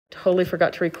Totally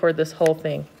forgot to record this whole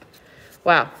thing.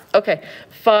 Wow. Okay.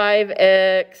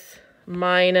 5x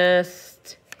minus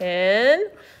 10.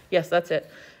 Yes, that's it.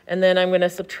 And then I'm going to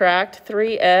subtract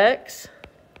 3x.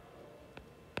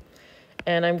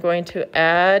 And I'm going to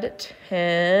add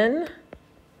 10.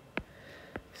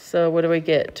 So what do we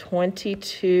get?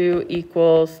 22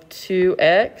 equals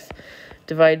 2x.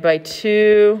 Divide by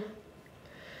 2.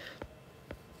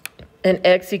 And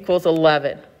x equals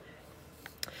 11.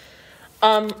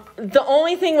 The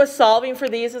only thing with solving for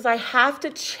these is I have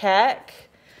to check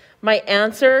my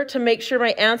answer to make sure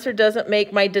my answer doesn't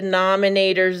make my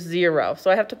denominator 0.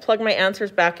 So I have to plug my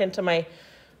answers back into my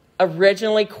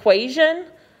original equation,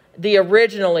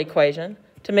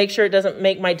 to make sure it doesn't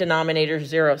make my denominator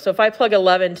 0. So if I plug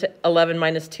 11 to 11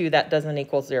 minus 2, that doesn't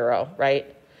equal 0,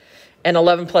 right? And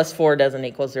 11 plus 4 doesn't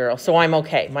equal 0. So I'm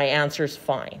okay. My answer's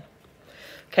fine.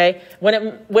 Okay, when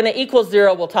it equals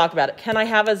 0, we'll talk about it. Can I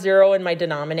have a 0 in my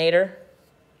denominator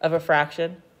of a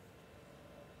fraction?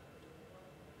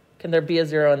 Can there be a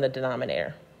 0 in the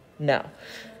denominator? No.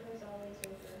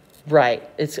 Right.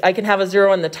 I can have a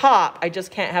 0 in the top. I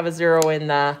just can't have a 0 in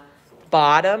the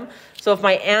bottom. So if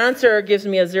my answer gives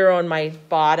me a 0 in my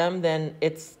bottom, then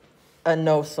it's a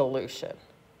no solution.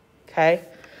 Okay,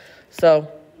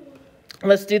 so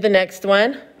let's do the next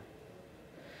one.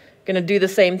 Going to do the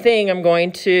same thing. I'm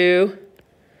going to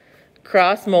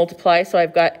cross multiply. So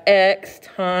I've got x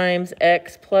times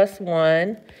x plus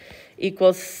 1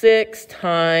 equals 6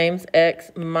 times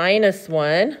x minus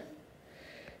 1.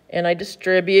 And I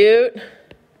distribute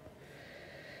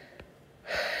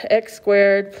x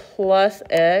squared plus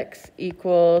x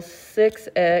equals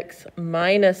 6x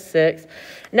minus 6.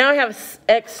 Now I have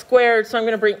x squared, so I'm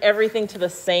going to bring everything to the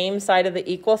same side of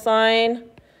the equal sign.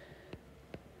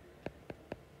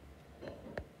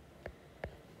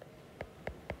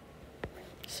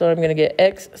 So I'm going to get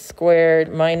x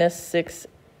squared minus 6,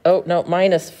 oh, no,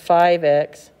 minus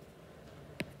 5x.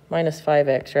 Minus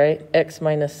 5x, right? X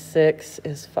minus 6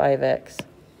 is 5x.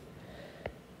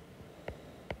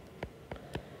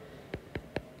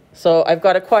 So I've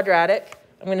got a quadratic.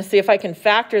 I'm going to see if I can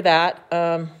factor that.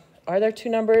 Are there two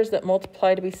numbers that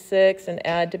multiply to be 6 and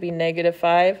add to be negative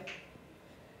 5?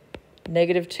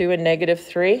 Negative 2 and negative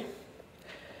 3.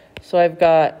 So I've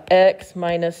got x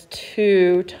minus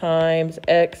 2 times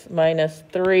x minus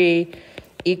 3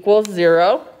 equals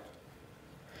 0.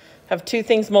 Have two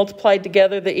things multiplied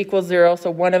together that equal 0, so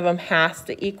one of them has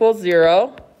to equal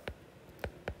 0.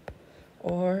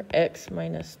 Or x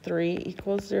minus 3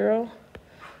 equals 0.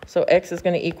 So x is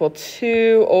going to equal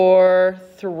 2 or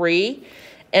 3.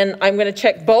 And I'm going to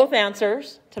check both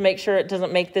answers to make sure it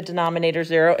doesn't make the denominator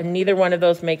 0, and neither one of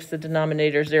those makes the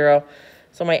denominator 0.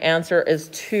 So my answer is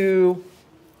 2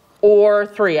 or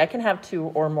 3. I can have 2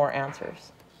 or more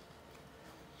answers.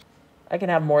 I can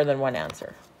have more than one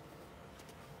answer.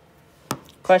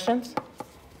 Questions?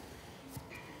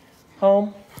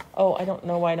 Home? Oh, I don't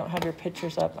know why I don't have your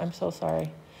pictures up. I'm so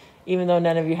sorry. Even though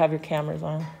none of you have your cameras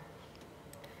on.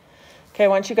 Okay, I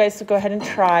want you guys to go ahead and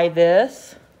try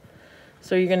this.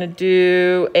 So you're going to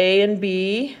do A and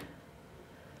B.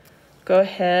 Go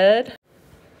ahead.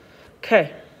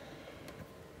 Okay.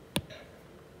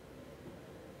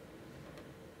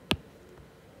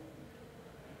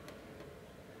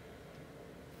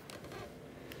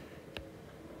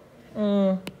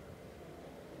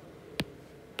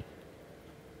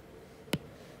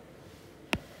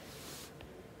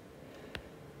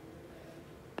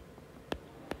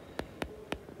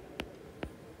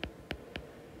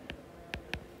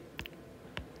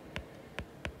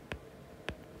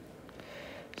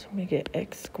 So we get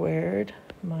x squared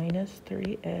minus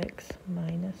 3x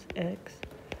minus x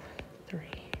 3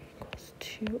 equals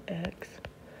 2x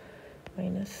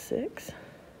minus 6.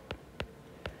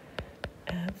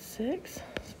 Add 6,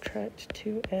 subtract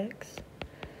 2x,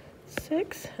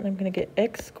 6, and I'm going to get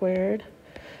x squared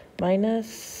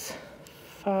minus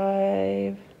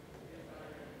 5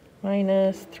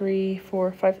 minus 3,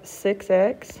 4, 5,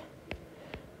 6x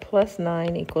plus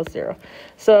 9 equals 0.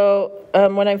 So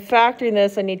when I'm factoring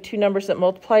this, I need two numbers that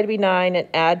multiply to be 9 and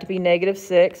add to be negative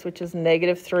 6, which is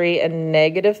negative 3 and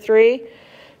negative 3.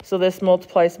 So this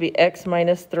multiplies to be x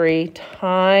minus 3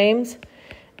 times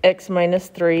x minus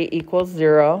 3 equals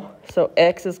 0. So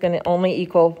x is going to only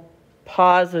equal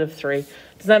positive 3.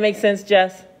 Does that make sense,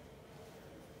 Jess?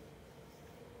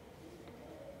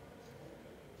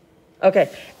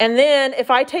 Okay, and then if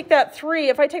I take that 3,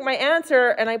 if I take my answer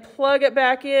and I plug it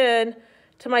back in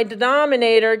to my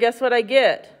denominator, guess what I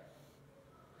get?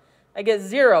 I get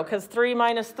 0, because 3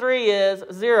 minus 3 is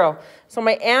 0. So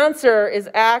my answer is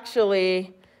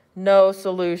actually no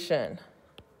solution.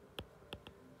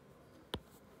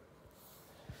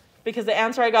 because the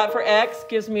answer I got for x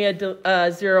gives me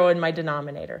a 0 in my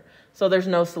denominator. So there's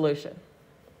no solution.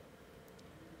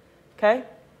 Okay?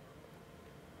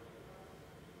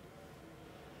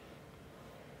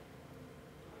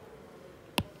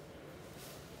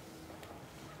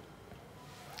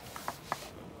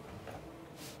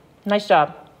 Nice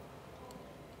job.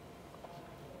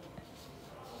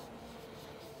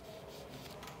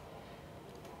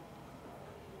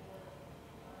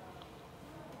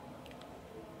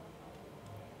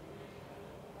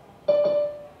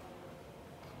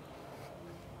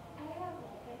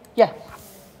 Yeah.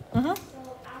 Mm-hmm.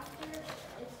 So after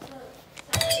it's the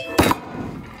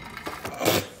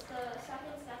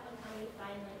second step on how you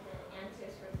find like the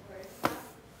answers for the first step.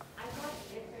 I got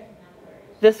different numbers.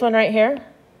 This one right here?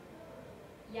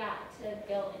 Yeah, to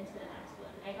go into the next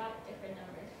one. I got different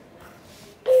numbers from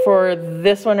that. For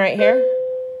this one right here?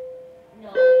 No,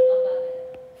 above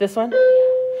it. This one?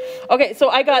 Yeah. Okay, so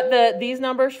I got these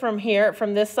numbers from here,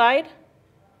 from this side.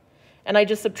 And I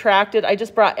just subtracted, I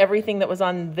just brought everything that was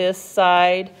on this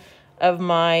side of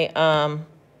my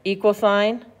equal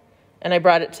sign, and I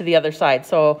brought it to the other side.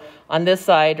 So on this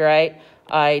side, right,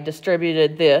 I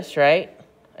distributed this, right,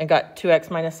 and got 2x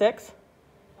minus 6.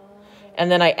 And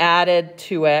then I added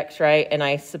 2x, right, and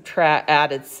I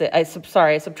subtracted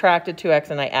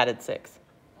 2x and I added 6.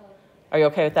 Are you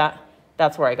okay with that?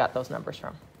 That's where I got those numbers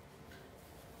from.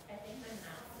 I think my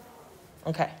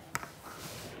math. Okay.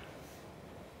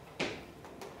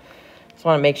 Just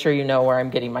want to make sure you know where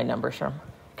I'm getting my numbers from.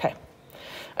 Okay.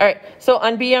 All right. So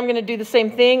on B, I'm going to do the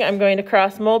same thing. I'm going to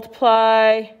cross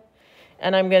multiply,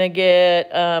 and I'm going to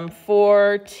get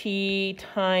 4t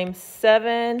times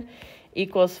 7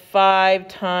 equals 5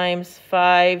 times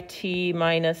 5t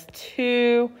minus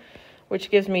 2, which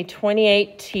gives me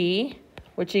 28t,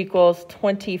 which equals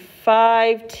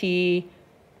 25t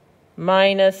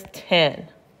minus 10.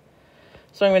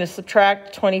 So I'm going to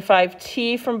subtract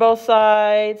 25t from both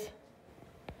sides.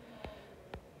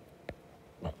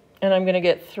 And I'm going to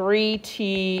get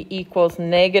 3t equals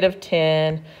negative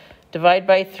 10. Divide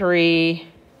by 3.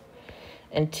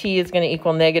 And t is going to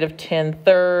equal negative 10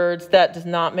 thirds. That does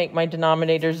not make my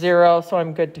denominator 0, so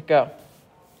I'm good to go.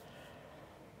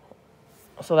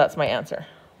 So that's my answer.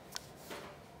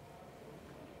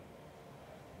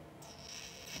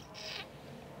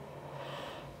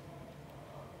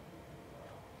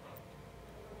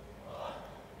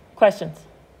 Questions?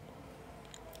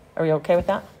 Are we okay with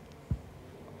that?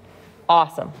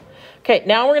 Awesome. Okay,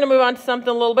 now we're going to move on to something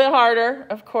a little bit harder.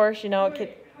 Of course, you know it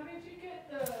could. How did you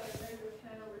get the negative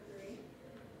 10 over 3?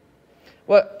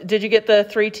 What did you get? The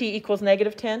 3t equals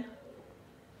negative 10?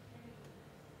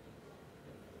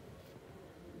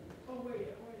 Oh, wait.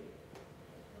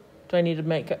 Do I need to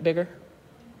make it bigger?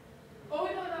 Oh,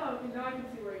 wait, no. Now I can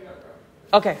see where you got it from.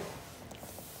 Okay.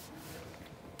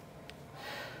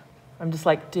 I'm just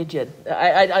like, did you?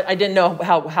 I didn't know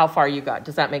how far you got.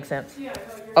 Does that make sense? Yeah, no,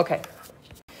 you're Okay.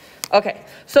 Okay,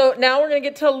 so now we're going to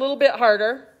get to a little bit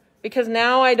harder because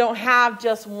now I don't have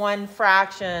just one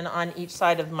fraction on each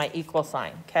side of my equal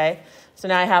sign, okay? So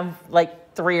now I have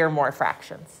like 3 or more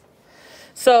fractions.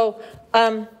 So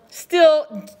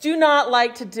still do not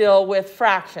like to deal with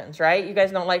fractions, right? You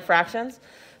guys don't like fractions?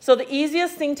 So the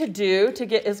easiest thing to do to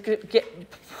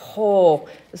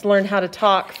is learn how to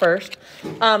talk first,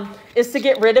 is to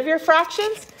get rid of your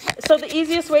fractions. So the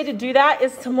easiest way to do that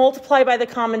is to multiply by the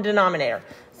common denominator.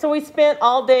 So we spent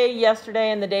all day yesterday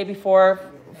and the day before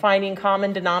finding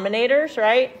common denominators,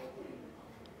 right?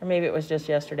 Or maybe it was just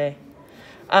yesterday.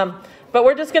 But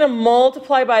we're just going to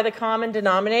multiply by the common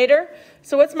denominator.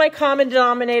 So what's my common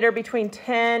denominator between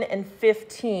 10 and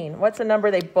 15? What's the number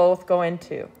they both go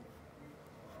into?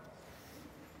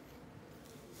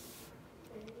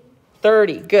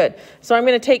 30, good. So I'm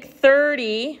going to take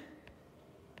 30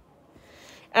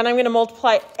 and I'm going to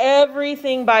multiply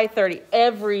everything by 30,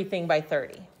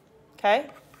 okay?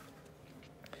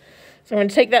 So I'm going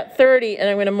to take that 30 and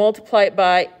I'm going to multiply it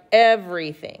by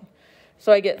everything.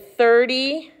 So I get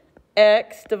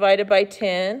 30x divided by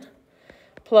 10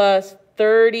 plus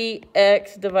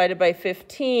 30x divided by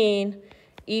 15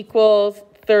 equals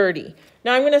 30.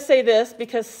 Now I'm going to say this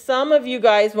because some of you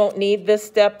guys won't need this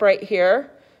step right here,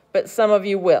 but some of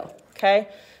you will, okay?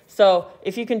 So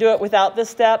if you can do it without this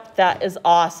step, that is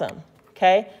awesome,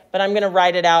 okay? But I'm going to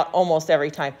write it out almost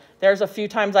every time. There's a few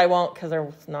times I won't because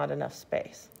there's not enough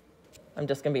space. I'm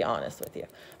just going to be honest with you.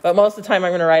 But most of the time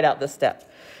I'm going to write out this step,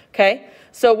 okay?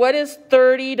 So what is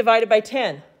 30 divided by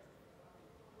 10?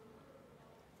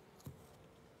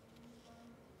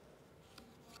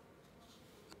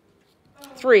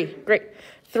 Three, great.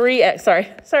 3x, sorry,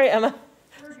 Emma.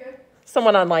 We're good.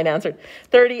 Someone online answered.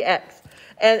 30x.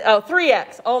 And, oh,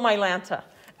 3x. Oh, my Lanta.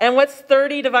 And what's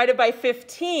 30 divided by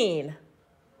 15?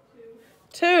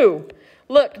 2.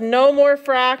 Look, no more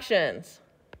fractions,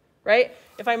 right?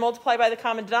 If I multiply by the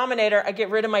common denominator, I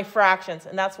get rid of my fractions.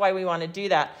 And that's why we want to do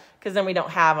that, because then we don't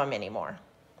have them anymore.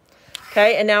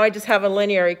 Okay, and now I just have a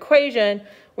linear equation,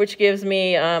 which gives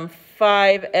me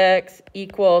 5x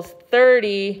equals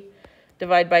 30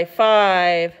 divided by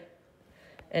 5.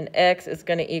 And x is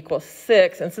going to equal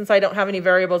 6. And since I don't have any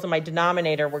variables in my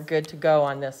denominator, we're good to go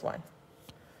on this one.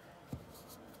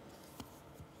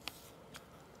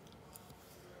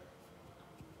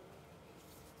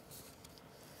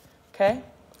 Okay,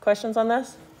 questions on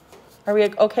this? Are we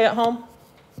okay at home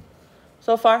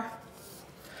so far?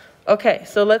 Okay,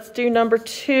 so let's do number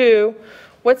 2.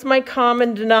 What's my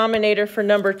common denominator for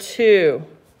number 2?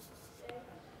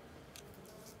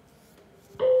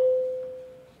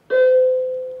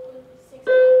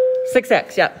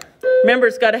 6x, yeah. Remember,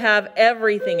 it's got to have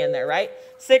everything in there, right?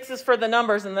 6 is for the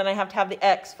numbers, and then I have to have the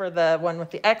x for the one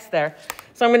with the x there.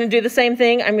 So I'm going to do the same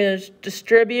thing. I'm going to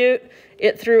distribute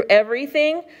it through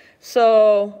everything.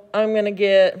 So I'm going to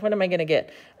get, what am I going to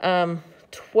get?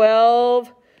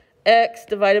 12x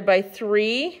divided by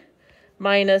 3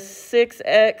 minus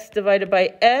 6x divided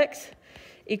by x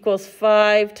equals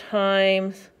 5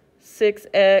 times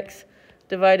 6x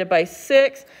divided by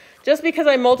 6. Just because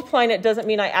I'm multiplying it doesn't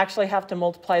mean I actually have to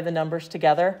multiply the numbers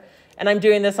together. And I'm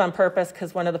doing this on purpose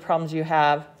because one of the problems you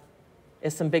have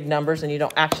is some big numbers and you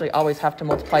don't actually always have to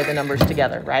multiply the numbers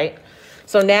together, right?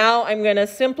 So now I'm going to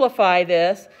simplify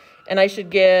this and I should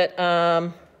get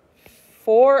 4x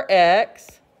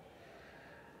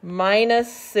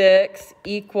minus 6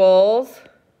 equals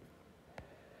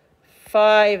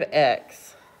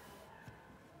 5x.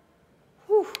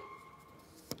 Whew.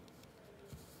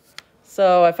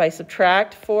 So if I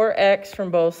subtract 4x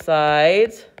from both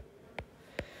sides,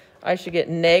 I should get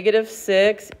negative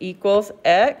 6 equals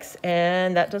x,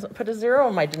 and that doesn't put a 0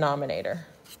 in my denominator.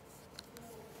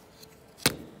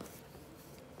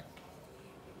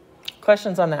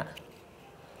 Questions on that?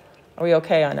 Are we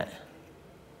okay on it?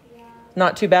 Yeah.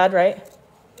 Not too bad, right?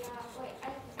 Yeah. Wait,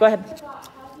 Go ahead. How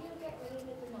do you get rid of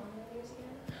the denominators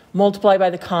again? Multiply by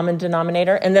the common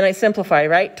denominator, and then I simplify,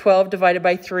 right? 12 divided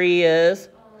by 3 is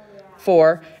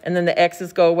 4, and then the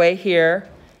x's go away here,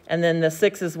 and then the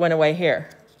 6's went away here,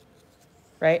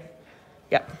 right?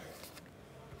 Yep.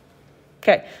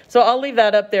 Okay, so I'll leave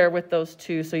that up there with those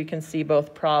two so you can see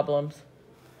both problems.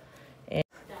 And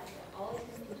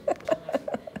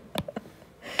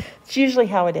it's usually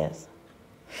how it is.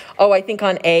 Oh, I think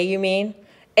on A you mean?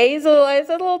 A is a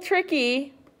little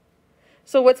tricky.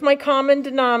 So what's my common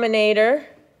denominator?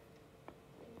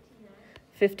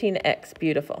 15x,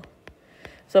 beautiful.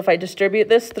 So if I distribute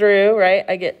this through, right,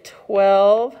 I get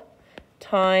 12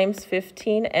 times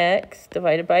 15x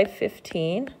divided by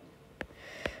 15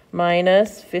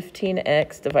 minus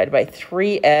 15x divided by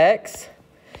 3x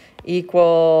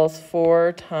equals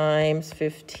 4 times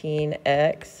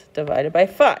 15x divided by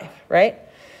 5, right?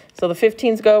 So the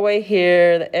 15s go away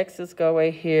here, the x's go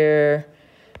away here,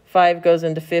 5 goes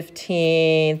into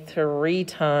 15 3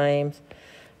 times,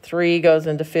 3 goes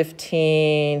into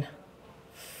 15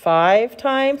 5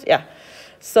 times, yeah.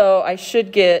 So I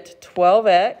should get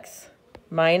 12x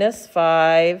minus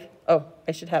 5. Oh,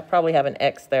 I should probably have an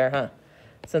x there, huh?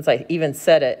 Since I even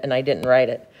said it and I didn't write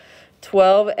it.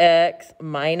 12x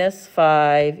minus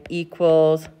 5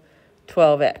 equals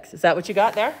 12x. Is that what you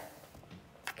got there?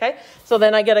 Okay, so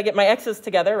then I got to get my x's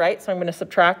together, right? So I'm going to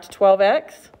subtract 12x. Wait,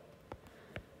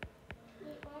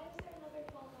 why is there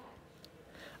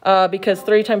another 12x? Because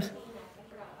 3 times, I forgot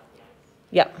about the x.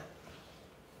 yeah.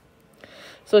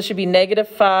 So it should be negative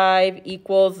 5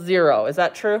 equals 0. Is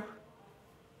that true?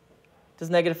 Does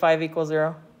negative 5 equal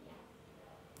 0?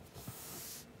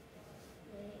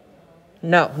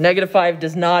 No, negative 5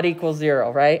 does not equal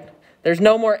 0, right? There's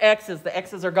no more x's. The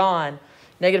x's are gone.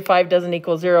 Negative 5 doesn't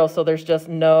equal 0, so there's just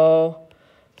no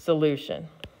solution.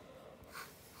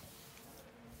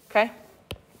 Okay?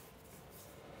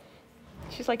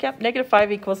 She's like, yep, negative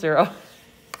 5 equals 0. It's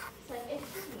like, it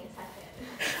took me a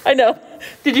second. I know.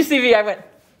 Did you see me? I went.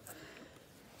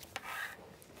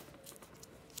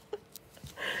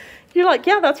 You're like,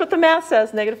 yeah, that's what the math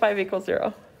says. Negative 5 equals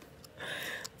 0.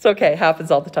 It's okay.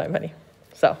 Happens all the time, honey.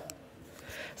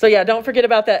 So yeah, don't forget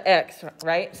about that x,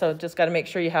 right? So just got to make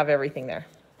sure you have everything there.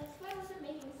 That's why it wasn't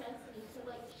making sense to me. So,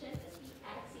 like, shouldn't this be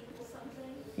x equals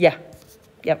something? Yeah.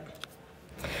 Yep.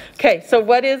 Okay, so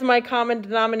what is my common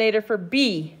denominator for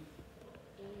B?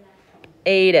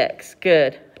 8x.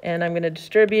 Good. And I'm going to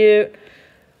distribute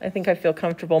I think I feel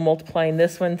comfortable multiplying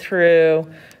this one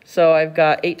through. So I've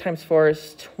got 8 times 4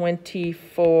 is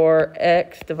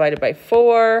 24x divided by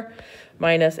 4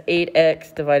 minus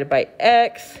 8x divided by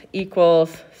x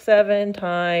equals 7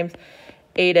 times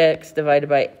 8x divided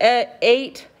by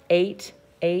 8.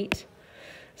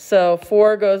 So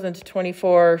 4 goes into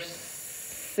 24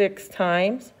 6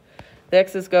 times. The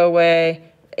x's go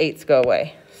away, 8's go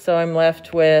away. So I'm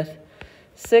left with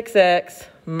 6x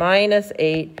minus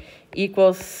 8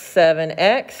 equals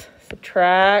 7x.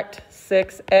 Subtract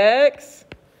 6x.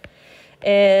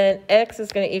 And x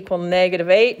is going to equal negative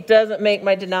 8. Doesn't make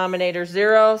my denominator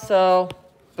 0, so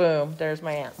boom, there's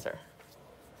my answer.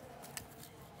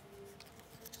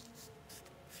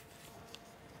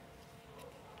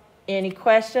 Any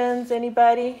questions,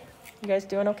 anybody? You guys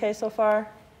doing okay so far?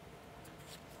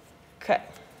 Okay.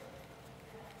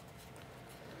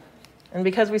 And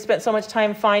because we spent so much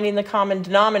time finding the common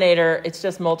denominator, it's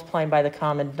just multiplying by the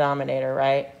common denominator,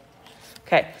 right?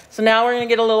 Okay, so now we're going to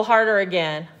get a little harder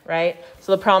again, right?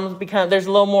 So the problems become, there's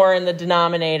a little more in the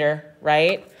denominator,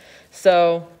 right?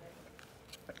 So,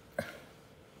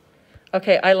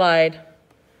 okay, I lied.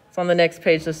 It's on the next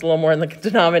page, there's a little more in the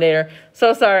denominator.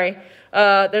 So sorry.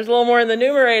 There's a little more in the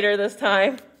numerator this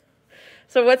time.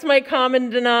 So what's my common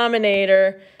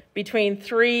denominator between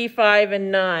 3, 5,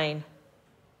 and 9?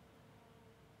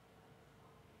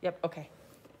 Yep, okay.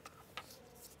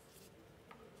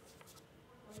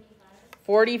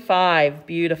 45,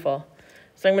 beautiful.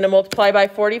 So I'm going to multiply by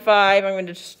 45. I'm going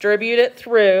to distribute it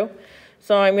through.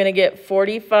 So I'm going to get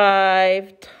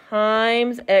 45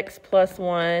 times x plus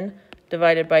 1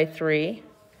 divided by 3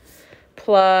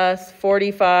 plus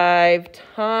 45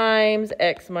 times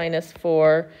x minus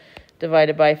 4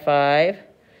 divided by 5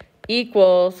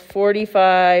 equals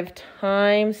 45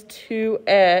 times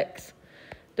 2x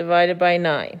divided by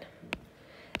 9.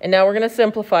 And now we're going to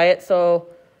simplify it. So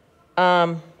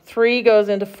 3 goes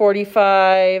into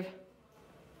 45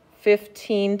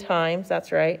 15 times.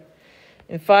 That's right.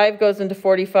 And 5 goes into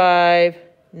 45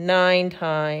 9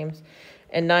 times.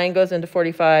 And 9 goes into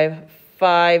 45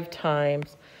 5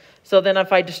 times. So then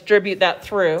if I distribute that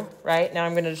through, right, now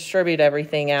I'm going to distribute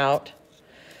everything out.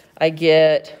 I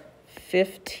get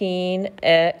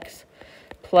 15x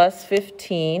plus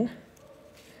 15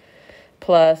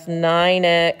 plus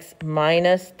 9x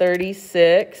minus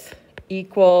 36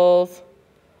 equals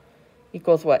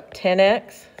what, 10x?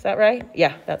 Is that right?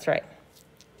 Yeah, that's right.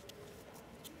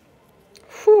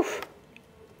 Whew.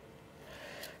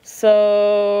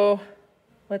 So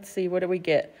let's see, what do we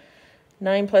get?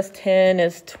 9 plus 10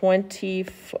 is 20,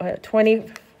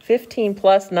 15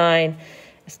 plus 9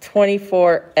 is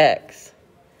 24x.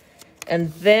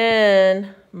 And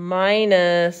then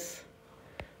minus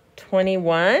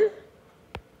 21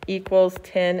 equals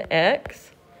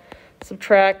 10x.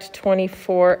 Subtract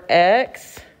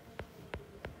 24x.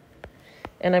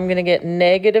 And I'm going to get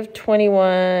negative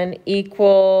 21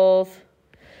 equals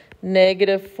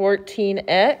negative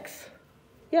 14x.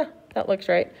 Yeah, that looks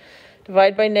right.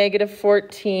 Divide by negative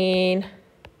 14.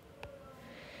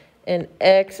 And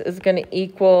x is going to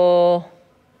equal,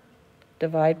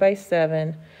 divide by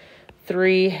 7,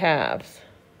 3/2.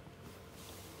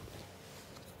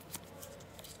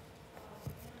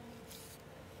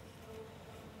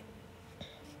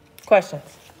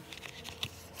 Questions?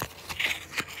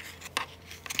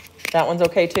 That one's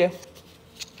okay too?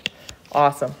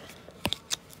 Awesome.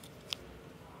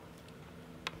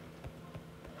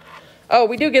 Oh,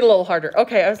 we do get a little harder.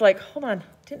 Okay, I was like, hold on.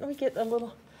 Didn't we get a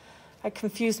little? I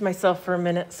confused myself for a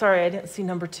minute. Sorry, I didn't see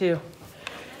number 2.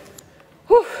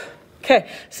 Whew. Okay,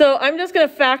 so I'm just going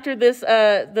to factor this,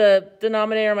 the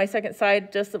denominator on my second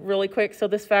side just really quick. So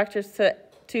this factors to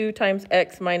 2 times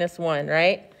x minus 1,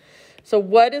 right? So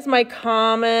what is my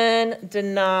common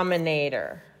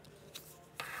denominator?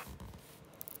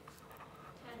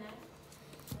 10x.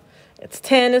 It's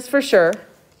 10 is for sure.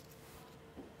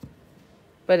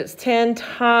 But it's 10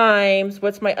 times,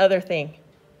 what's my other thing?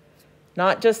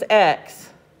 Not just x.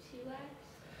 2x.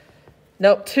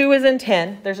 Nope, 2 is in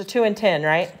 10. There's a 2 in 10,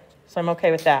 right? So I'm okay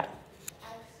with that.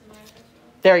 X minus 1.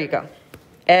 There you go.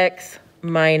 X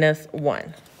minus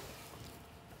 1.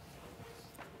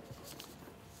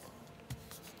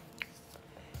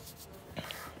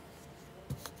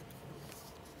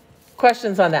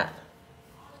 Questions on that?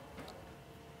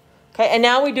 Okay, and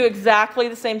now we do exactly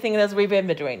the same thing as we've been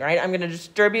doing, right? I'm going to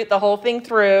distribute the whole thing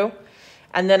through,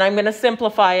 and then I'm going to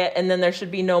simplify it, and then there should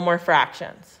be no more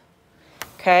fractions.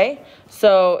 Okay,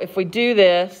 so if we do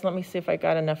this, let me see if I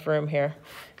got enough room here.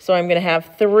 So I'm going to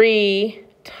have 3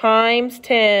 times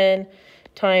 10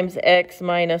 times x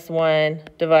minus 1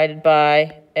 divided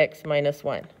by x minus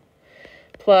 1.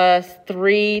 plus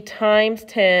 3 times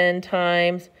 10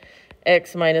 times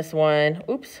x minus 1,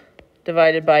 oops,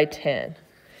 divided by 10,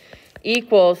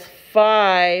 equals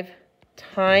 5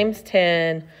 times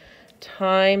 10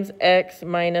 times x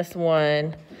minus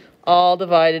 1, all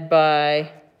divided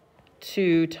by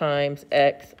 2 times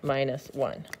x minus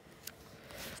 1.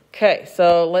 Okay,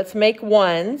 so let's make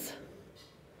ones.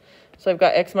 So I've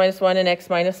got x minus 1 and x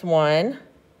minus 1.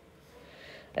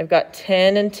 I've got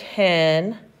 10 and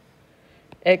 10,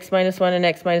 x minus 1 and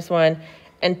x minus 1.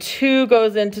 And 2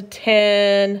 goes into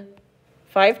 10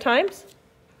 5 times?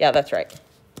 Yeah, that's right.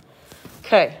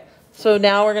 Okay, so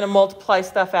now we're going to multiply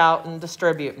stuff out and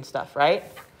distribute and stuff, right?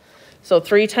 So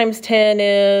 3 times 10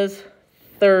 is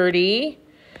 30,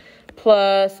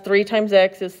 plus 3 times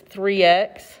x is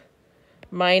 3x,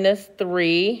 minus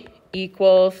 3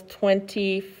 equals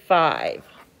 25.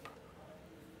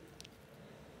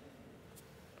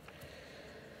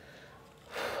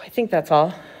 I think that's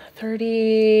all.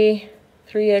 30,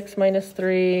 3x minus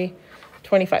 3,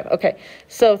 25. Okay,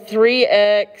 so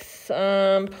 3x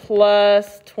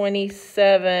plus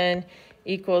 27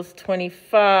 equals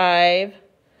 25.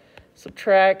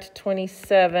 Subtract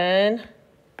 27.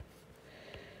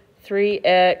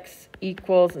 3x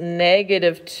equals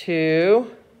negative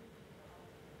 2.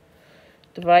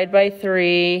 Divide by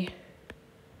 3.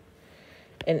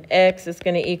 And x is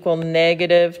going to equal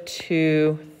negative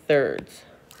 2/3.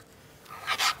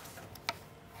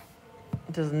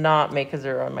 It does not make a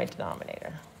 0 in my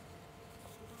denominator.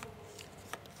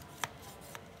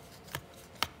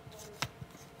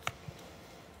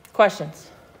 Questions?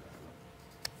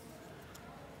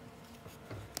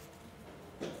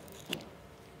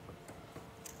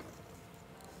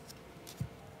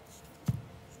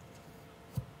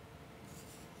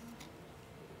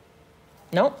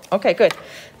 No? Okay, good.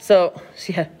 So,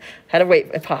 yeah, had to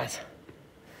wait and pause.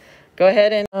 Go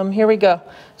ahead and here we go.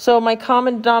 So my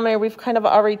common denominator, we've kind of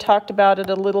already talked about it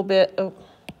a little bit. Oh.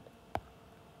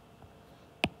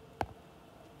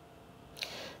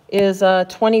 Is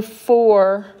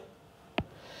 24.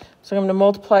 So I'm going to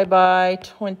multiply by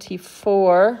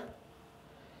 24.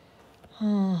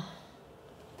 So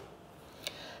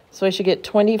I should get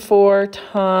 24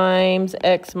 times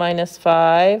x minus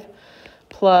 5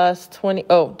 plus 20,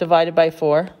 divided by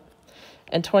 4.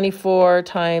 And 24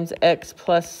 times x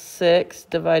plus 6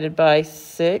 divided by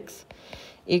 6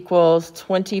 equals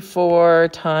 24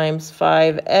 times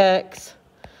 5x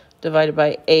divided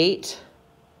by 8.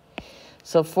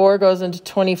 So 4 goes into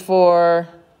 24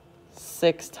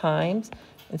 6 times,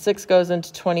 and 6 goes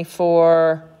into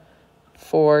 24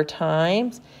 4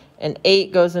 times, and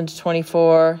 8 goes into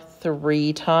 24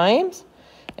 3 times.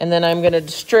 And then I'm going to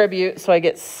distribute, so I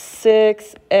get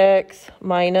 6x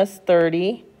minus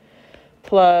 30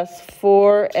 plus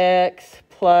 4x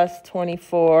plus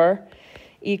 24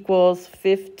 equals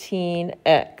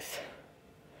 15x.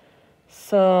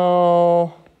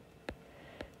 So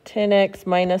 10x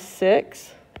minus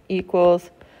 6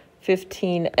 equals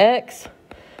 15x.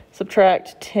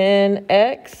 Subtract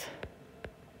 10x.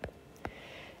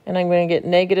 And I'm going to get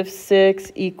negative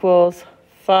 6 equals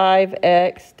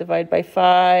 5x divided by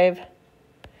 5.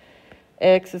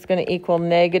 X is going to equal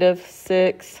negative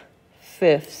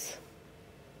 6/5.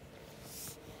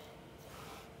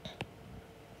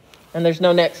 And there's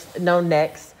no x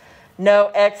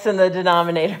in the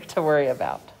denominator to worry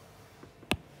about.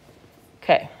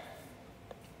 Okay.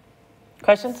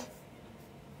 Questions?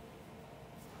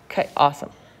 Okay, awesome.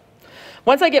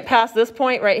 Once I get past this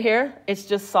point right here, it's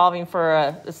just solving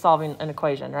an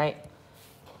equation, right?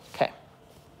 Okay.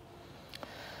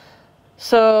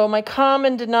 So my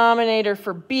common denominator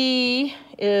for B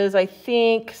is, I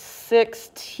think,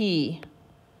 6t.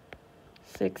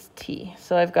 6t.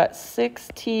 So I've got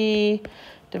 6t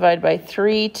divided by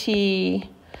 3t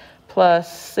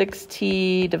plus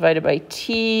 6t divided by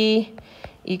t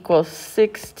equals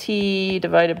 6t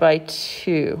divided by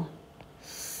 2.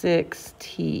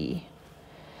 6t.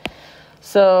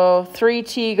 So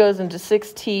 3t goes into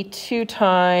 6t 2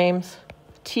 times.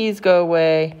 T's go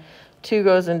away. 2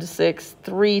 goes into 6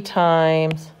 3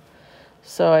 times.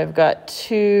 So I've got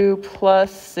 2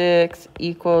 plus 6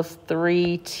 equals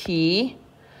 3t.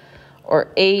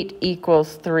 Or 8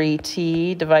 equals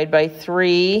 3t. Divide by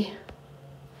 3.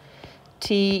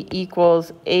 T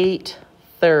equals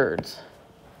 8/3.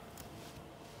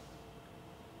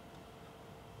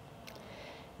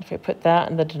 If I put that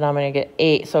in the denominator, I get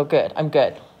 8. So good. I'm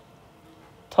good.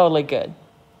 Totally good.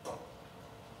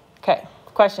 Okay.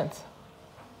 Questions?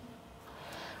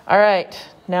 All right.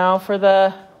 Now for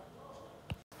the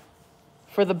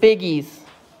biggies.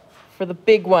 For the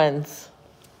big ones.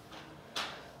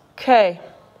 Okay.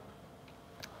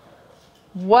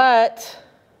 What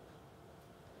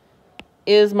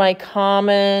is my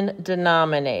common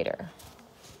denominator?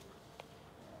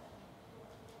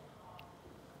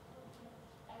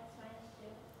 X minus 2.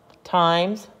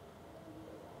 Times?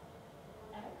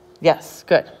 X. Yes,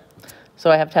 good.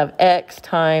 So I have to have x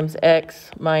times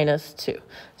x minus 2.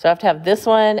 So I have to have this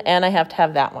one and I have to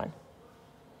have that one.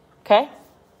 Okay?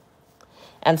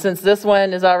 And since this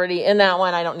one is already in that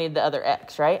one, I don't need the other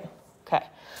x, right? Okay.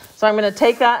 So I'm going to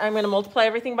take that, I'm going to multiply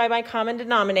everything by my common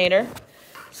denominator.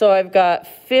 So I've got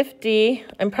 50,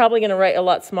 I'm probably going to write a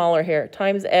lot smaller here,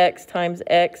 times x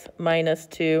minus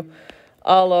 2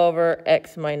 all over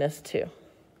x minus 2.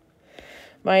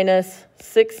 Minus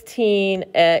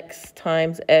 16x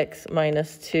times x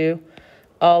minus 2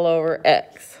 all over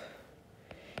x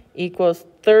equals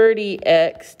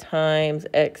 30x times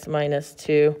x minus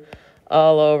 2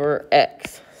 all over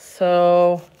x.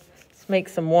 So let's make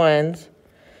some ones.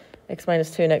 X minus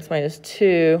 2 and x minus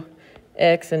 2,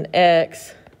 x and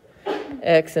x,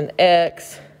 x and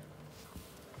x.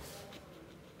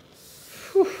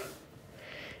 Whew.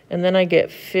 And then I get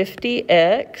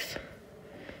 50x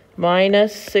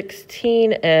minus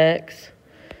 16x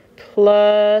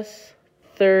plus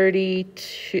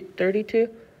 32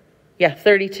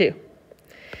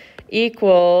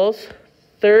 equals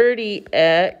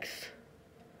 30x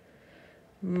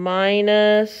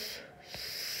minus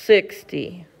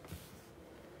 60.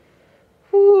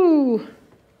 Whoo.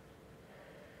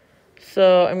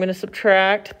 So I'm going to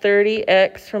subtract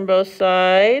 30x from both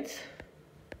sides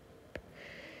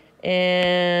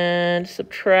and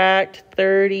subtract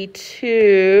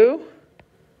 32.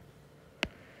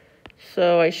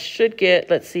 So I should get,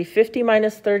 let's see, 50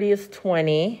 minus 30 is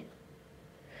 20.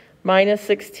 Minus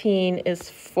 16 is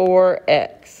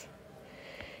 4x.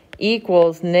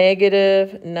 Equals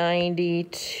negative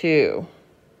 92.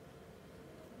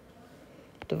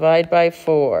 Divide by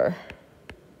 4.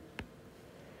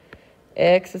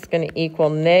 X is going to equal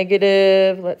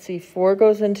negative, let's see, 4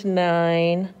 goes into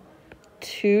 9.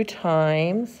 2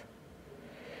 times.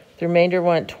 The remainder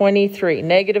went 23,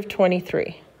 negative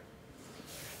 23.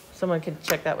 Someone could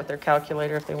check that with their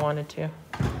calculator if they wanted to,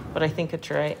 but I think it's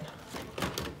right.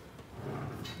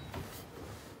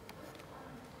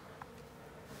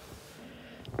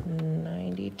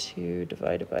 (92)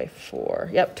 divided by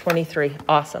 4. Yep, 23.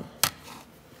 Awesome.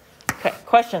 Okay,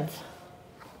 questions?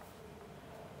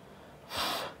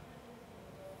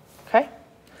 Okay.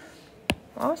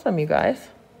 Awesome, you guys.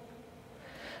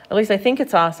 At least I think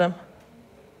it's awesome.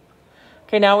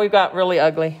 Okay, now we've got really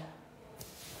ugly.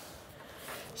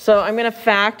 So I'm going to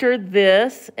factor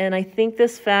this, and I think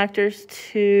this factors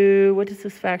to, what does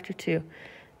this factor to?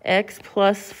 X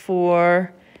plus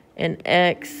 4 and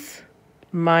x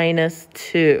minus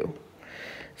 2.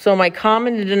 So my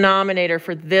common denominator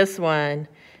for this one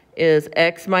is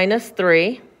x minus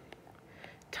 3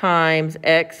 times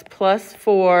x plus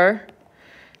 4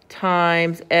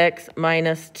 times x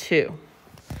minus 2.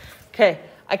 Okay,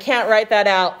 I can't write that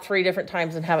out 3 different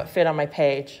times and have it fit on my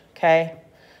page, okay?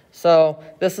 So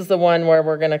this is the one where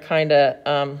we're going to kind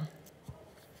of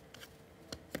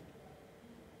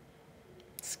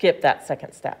skip that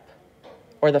second step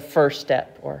or the first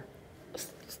step, or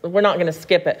we're not going to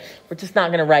skip it. We're just not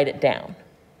going to write it down,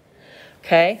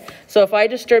 okay? So if I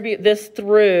distribute this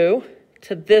through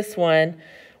to this one,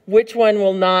 which one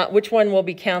will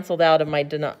be canceled out of my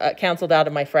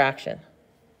fraction?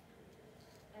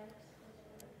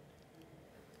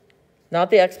 Not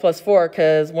the x plus 4,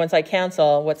 because once I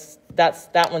cancel,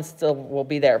 that one still will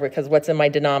be there, because what's in my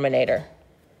denominator?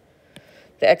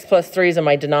 The x plus 3 is in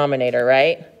my denominator,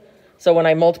 right? So when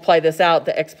I multiply this out,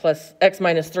 the x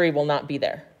minus 3 will not be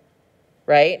there,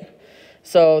 right?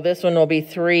 So this one will be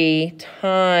 3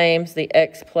 times the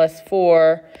x plus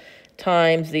 4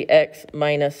 times the x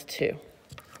minus 2.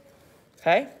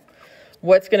 Okay?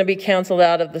 What's going to be canceled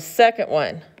out of the second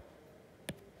one?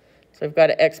 So we've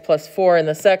got an x plus 4 in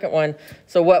the second one.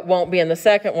 So what won't be in the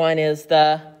second one is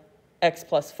the x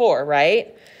plus 4,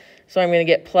 right? So I'm going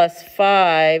to get plus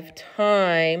 5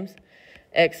 times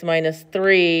x minus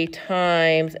 3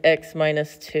 times x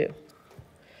minus 2.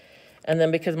 And then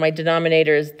because my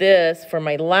denominator is this, for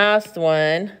my last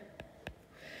one,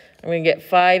 I'm going to get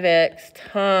 5x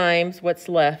times what's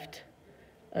left.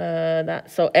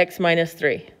 So x minus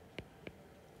 3.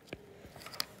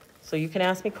 So you can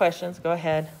ask me questions. Go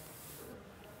ahead.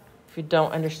 If you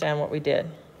don't understand what we did.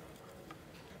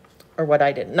 Or what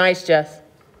I did. Nice, Jess.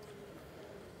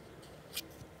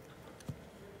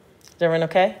 Is everyone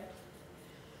okay?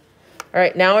 All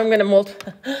right, now we're going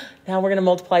to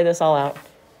multiply this all out.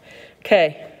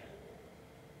 Okay.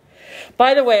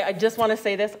 By the way, I just want to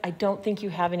say this. I don't think you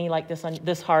have any like this on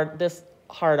this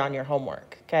hard on your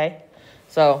homework, okay?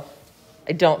 So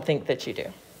I don't think that you do.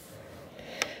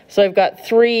 So I've got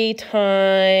 3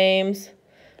 times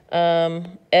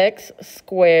x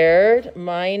squared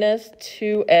minus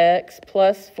 2x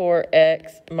plus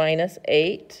 4x minus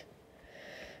 8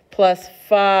 plus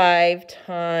 5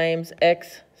 times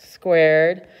x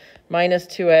squared minus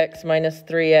 2x minus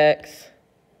 3x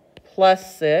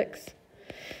plus 6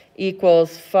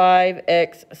 equals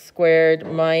 5x squared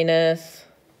minus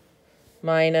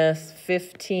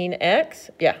 15x.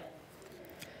 Yeah.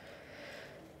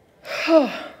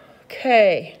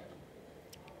 Okay.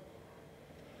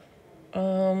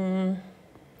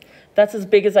 That's as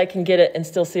big as I can get it and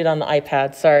still see it on the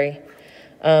iPad. Sorry.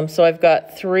 So I've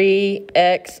got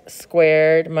 3x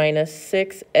squared minus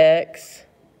 6x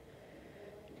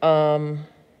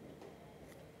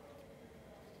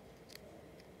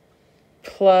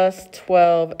plus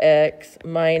 12x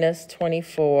minus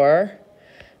 24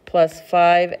 plus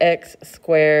 5x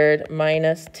squared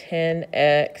minus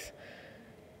 10x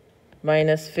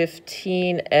minus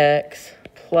 15x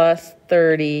plus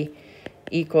 30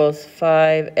 equals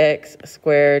 5x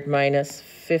squared minus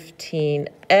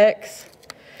 15x.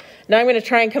 Now I'm going to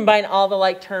try and combine all the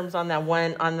like terms on that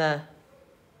one on the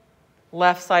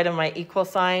left side of my equal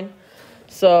sign.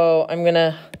 So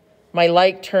my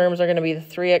like terms are going to be the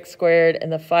 3x squared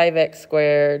and the 5x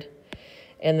squared.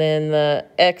 And then the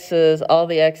x's, all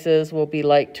the x's will be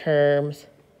like terms.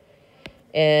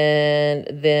 And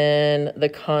then the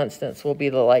constants will be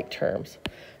the like terms.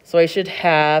 So I should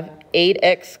have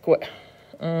 8x squared.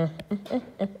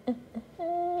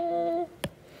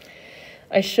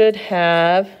 I should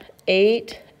have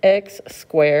 8x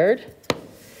squared.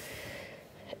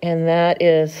 And that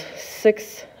is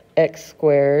 6x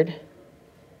squared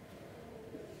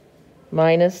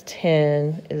minus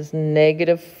 10 is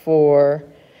negative 4,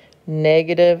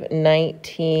 negative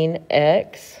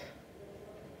 19x.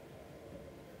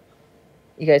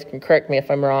 You guys can correct me if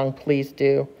I'm wrong, please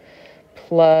do.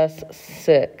 Plus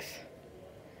 6.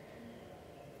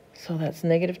 So that's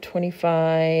negative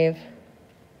 25,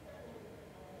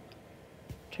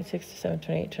 26, 27,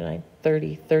 28, 29,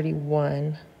 30,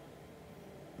 31.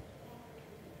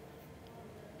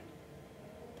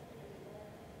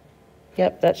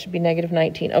 Yep, that should be negative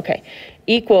 19. Okay,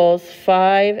 equals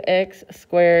 5x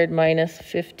squared minus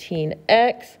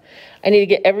 15x. I need to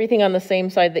get everything on the same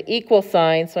side, the equal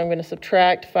sign, so I'm going to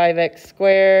subtract 5x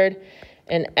squared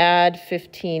and add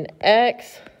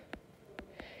 15x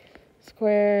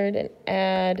squared and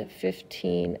add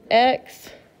 15x.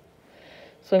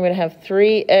 So I'm going to have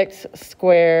 3x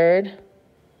squared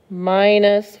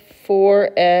minus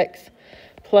 4x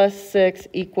plus 6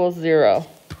 equals 0.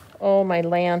 Oh, my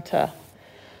Lanta.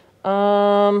 3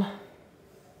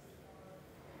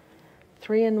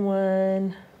 and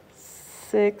 1,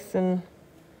 6 and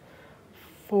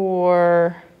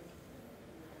 4.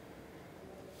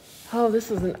 Oh,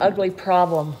 this is an ugly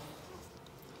problem.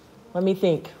 Let me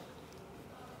think.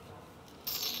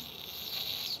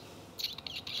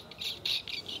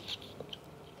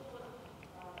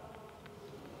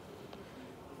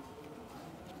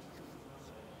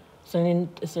 So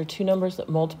is there 2 numbers that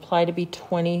multiply to be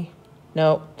 20?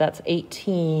 No, that's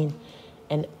 18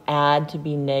 and add to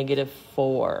be negative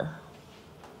 4.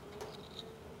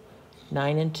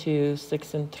 9 and 2,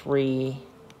 6 and 3.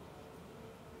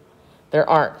 There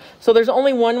aren't. So there's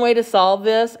only one way to solve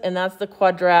this, and that's the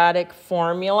quadratic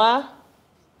formula.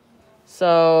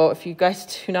 So if you guys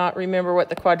do not remember what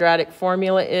the quadratic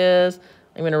formula is,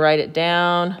 I'm going to write it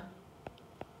down.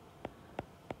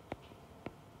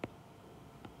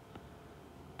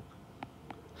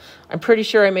 I'm pretty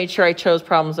sure I made sure I chose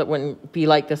problems that wouldn't be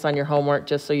like this on your homework,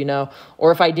 just so you know.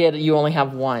 Or if I did, you only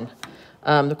have one.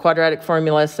 The quadratic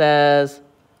formula says,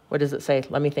 what does it say?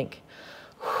 Let me think.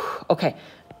 Okay,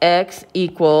 x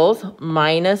equals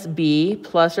minus b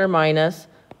plus or minus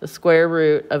the square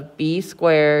root of b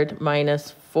squared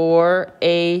minus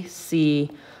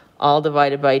 4ac all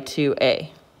divided by 2a.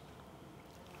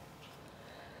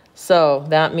 So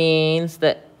that means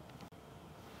that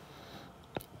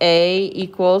a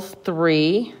equals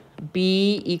 3,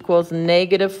 b equals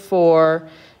negative 4,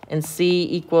 and c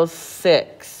equals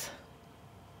 6.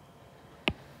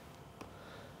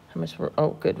 How much?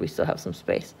 Oh, good, we still have some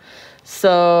space.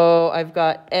 So I've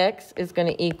got x is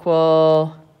going to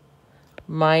equal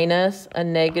minus a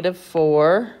negative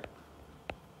 4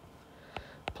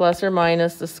 plus or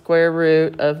minus the square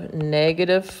root of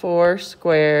negative 4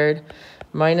 squared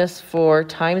minus 4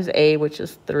 times a, which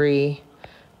is 3,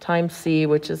 times c,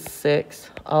 which is 6,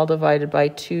 all divided by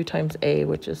 2 times a,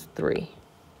 which is 3.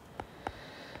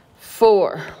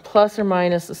 4 plus or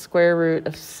minus the square root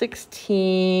of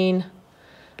 16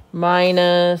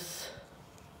 minus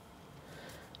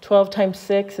 12 times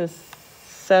 6 is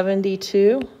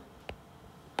 72.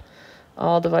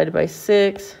 All divided by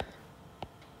 6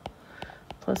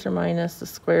 plus or minus the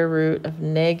square root of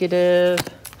negative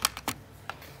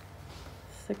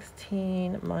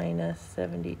 16 minus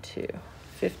 72,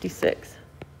 56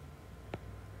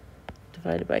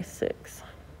 divided by 6.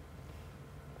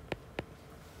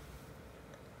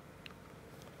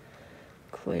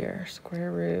 Clear,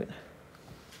 square root.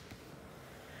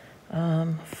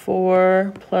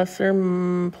 4 plus or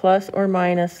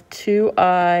minus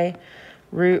 2i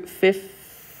root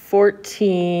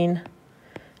 14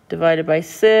 divided by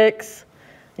 6.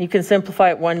 You can simplify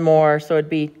it one more, so it'd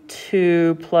be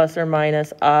 2 plus or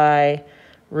minus I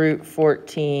root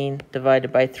 14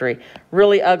 divided by 3.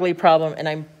 Really ugly problem, and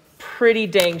I'm pretty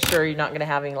dang sure you're not going to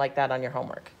have anything like that on your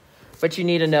homework. But you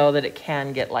need to know that it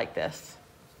can get like this.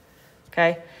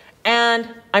 Okay? And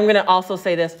I'm going to also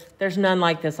say this. There's none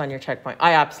like this on your checkpoint.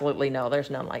 I absolutely know there's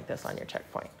none like this on your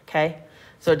checkpoint. Okay?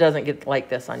 So it doesn't get like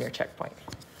this on your checkpoint.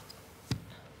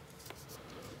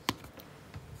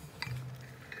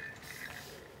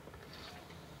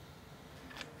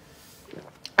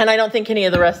 And I don't think any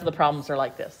of the rest of the problems are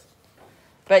like this.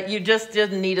 But you just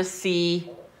didn't need to see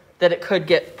that it could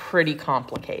get pretty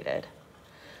complicated.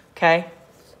 Okay?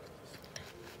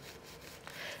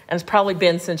 And it's probably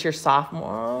been since your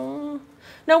sophomore.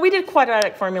 No, we did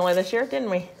quadratic formula this year, didn't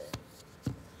we?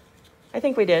 I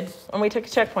think we did. And we took a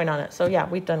checkpoint on it. So yeah,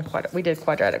 we did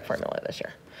quadratic formula this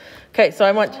year. Okay, so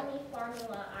I want... That's the only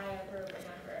formula I ever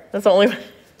remember. That's the only one.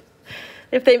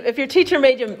 If your teacher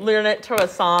made you learn it to a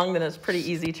song, then it's pretty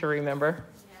easy to remember.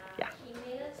 Yeah. He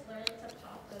made us learn to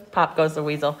Pop Goes the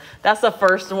Weasel. That's the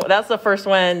first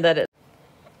one that it.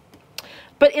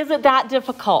 But is it that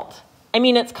difficult? I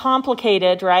mean, it's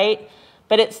complicated, right?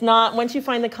 But it's not, once you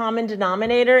find the common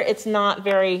denominator, it's not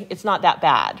that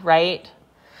bad, right?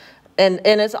 And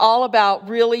it's all about,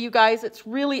 really, you guys, that's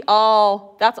really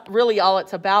all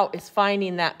it's about, is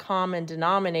finding that common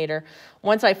denominator.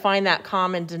 Once I find that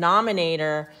common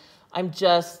denominator,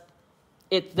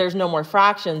 there's no more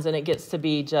fractions, and it gets to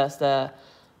be just either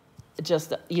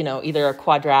a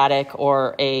quadratic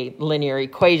or a linear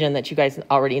equation that you guys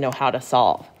already know how to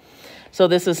solve. So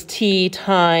this is t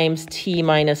times t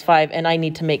minus 5, and I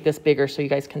need to make this bigger so you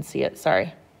guys can see it.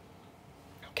 Sorry.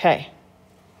 Okay.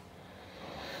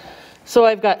 So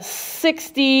I've got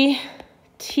 60t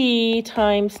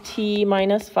times t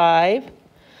minus 5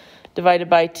 divided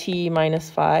by t minus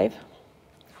 5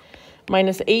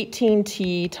 minus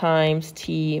 18t times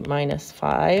t minus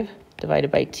 5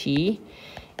 divided by t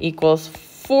equals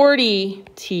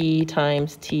 40t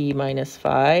times t minus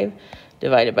 5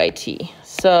 divided by t.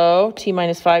 So t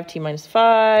minus 5,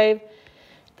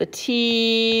 the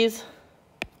t's.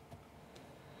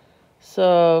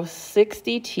 So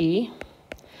 60t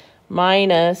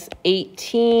minus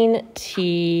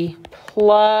 18t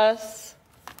plus,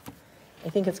 I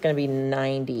think it's going to be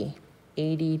 90.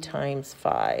 80 times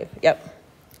 5. Yep.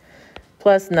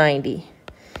 Plus 90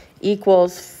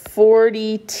 equals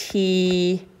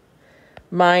 40t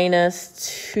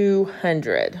minus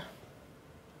 200.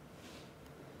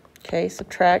 Okay,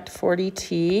 subtract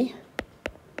 40t.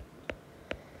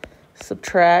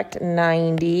 Subtract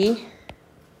 90.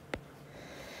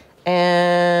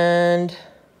 And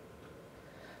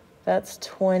that's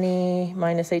 20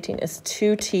 minus 18 is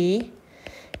 2t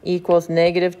equals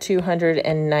negative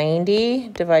 290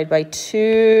 divided by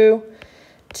 2.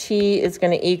 T is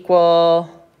going to equal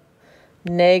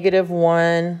negative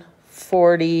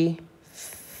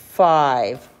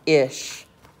 145-ish.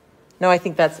 No, I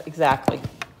think that's exactly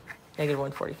negative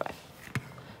 145.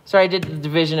 Sorry, I did the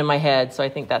division in my head, so I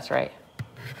think that's right.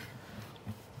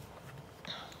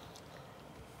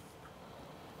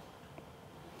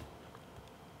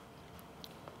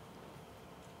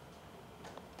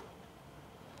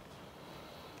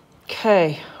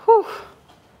 Okay, whew.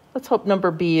 Let's hope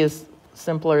number B is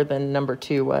simpler than number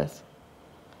 2 was.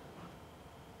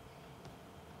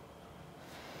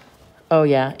 Oh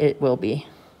yeah, it will be.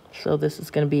 So this is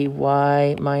going to be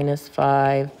y minus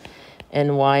 5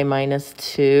 and y minus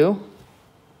 2.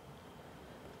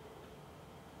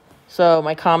 So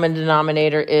my common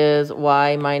denominator is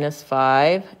y minus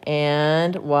 5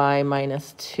 and y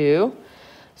minus 2.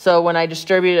 So when I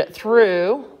distribute it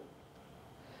through,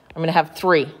 I'm going to have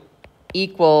 3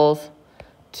 equals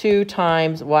 2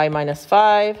 times y minus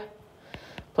 5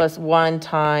 plus 1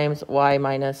 times y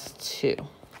minus 2.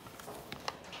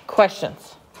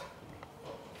 Questions?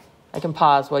 I can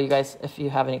pause while you guys, if you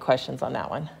have any questions on that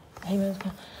one.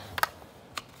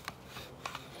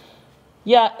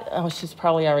 Yeah, oh, she's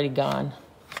probably already gone.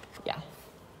 Yeah.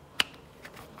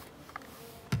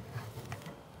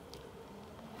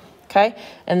 Okay,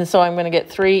 and so I'm going to get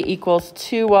 3 equals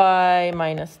 2y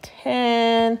minus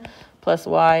 10 plus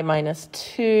y minus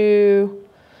 2,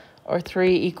 or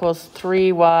 3 equals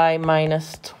 3y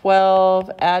minus 12,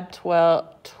 add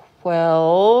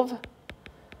 12.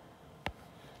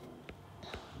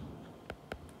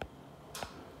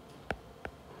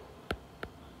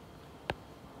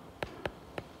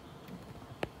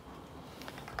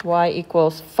 Y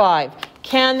equals 5.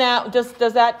 Can that,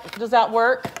 does that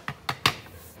work?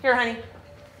 Here, honey.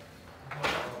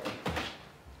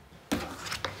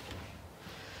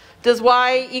 Does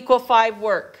y equal 5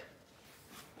 work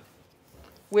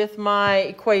with my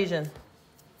equation?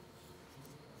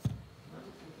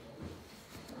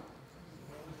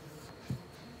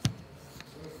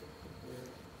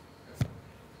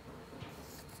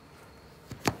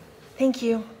 Thank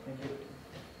you.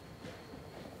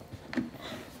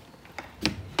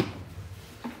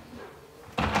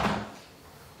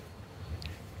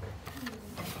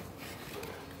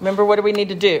 Remember, what do we need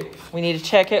to do? We need to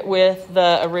check it with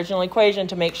the original equation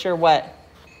to make sure what?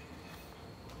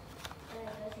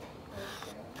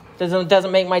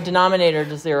 Doesn't make my denominator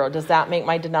to 0. Does that make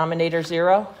my denominator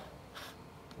 0?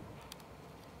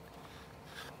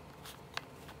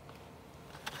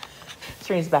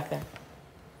 Serena's back there.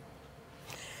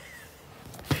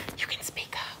 You can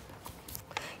speak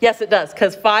up. Yes, it does,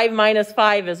 because 5 minus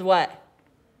 5 is what?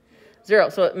 0.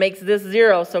 So it makes this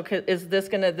 0. So is this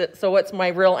going to, so what's my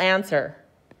real answer?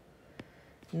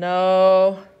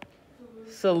 No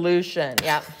solution.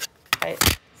 Yeah.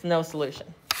 Right. It's no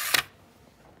solution.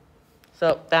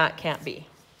 So that can't be.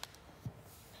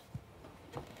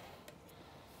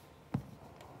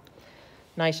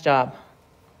 Nice job.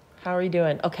 How are you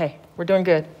doing? Okay, we're doing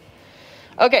good.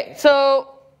 Okay,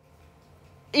 so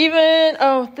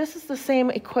this is the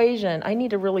same equation. I need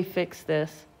to really fix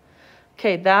this.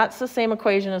 Okay, that's the same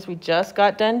equation as we just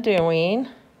got done doing.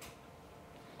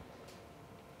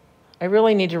 I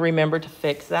really need to remember to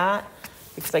fix that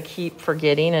because I keep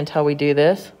forgetting until we do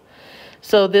this.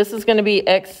 So this is going to be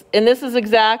x, and this is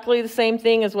exactly the same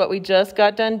thing as what we just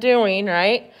got done doing,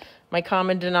 right? My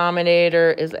common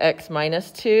denominator is x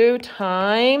minus 2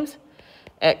 times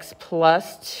x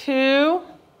plus 2.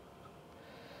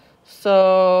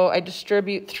 So I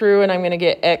distribute through and I'm going to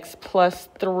get x plus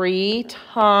 3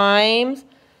 times,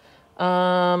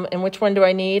 and which one do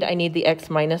I need? I need the x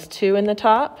minus 2 in the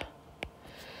top.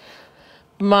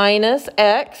 Minus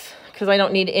x, because I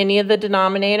don't need any of the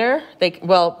denominator.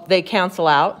 They cancel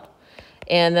out.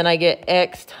 And then I get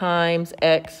x times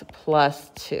x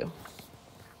plus 2.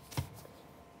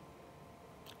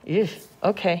 Ew,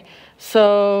 okay,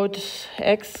 so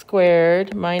x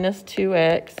squared minus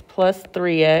 2x plus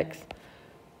 3x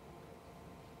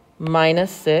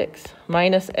minus 6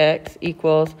 minus x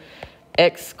equals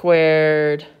x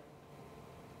squared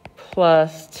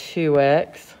plus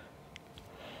 2x.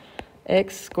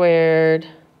 X squared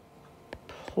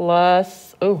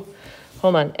plus,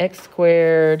 x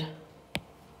squared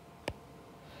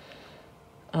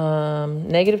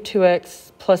negative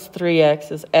 2x plus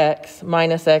 3x is x,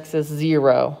 minus x is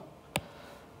 0.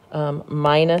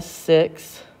 Minus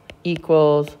 6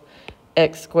 equals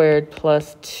x squared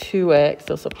plus 2x.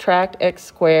 So subtract x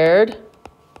squared.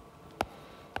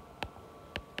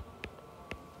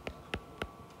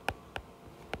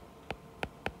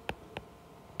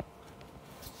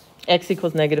 X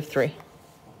equals negative 3.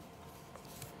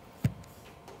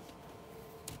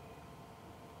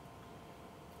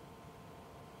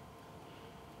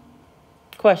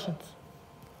 Questions?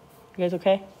 You guys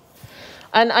okay?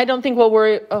 And I don't think we'll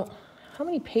worry. Oh, how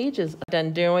many pages I've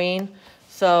done doing?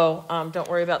 So don't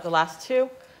worry about the last 2.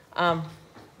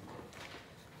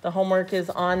 The homework is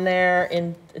on there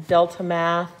in Delta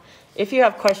Math. If you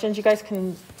have questions, you guys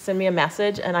can send me a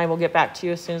message and I will get back to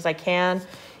you as soon as I can,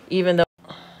 even though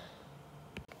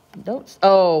notes.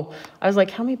 Oh, I was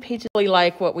like, how many pages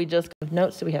like what we just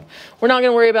notes do we have? We're not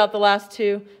going to worry about the last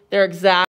 2. They're exact.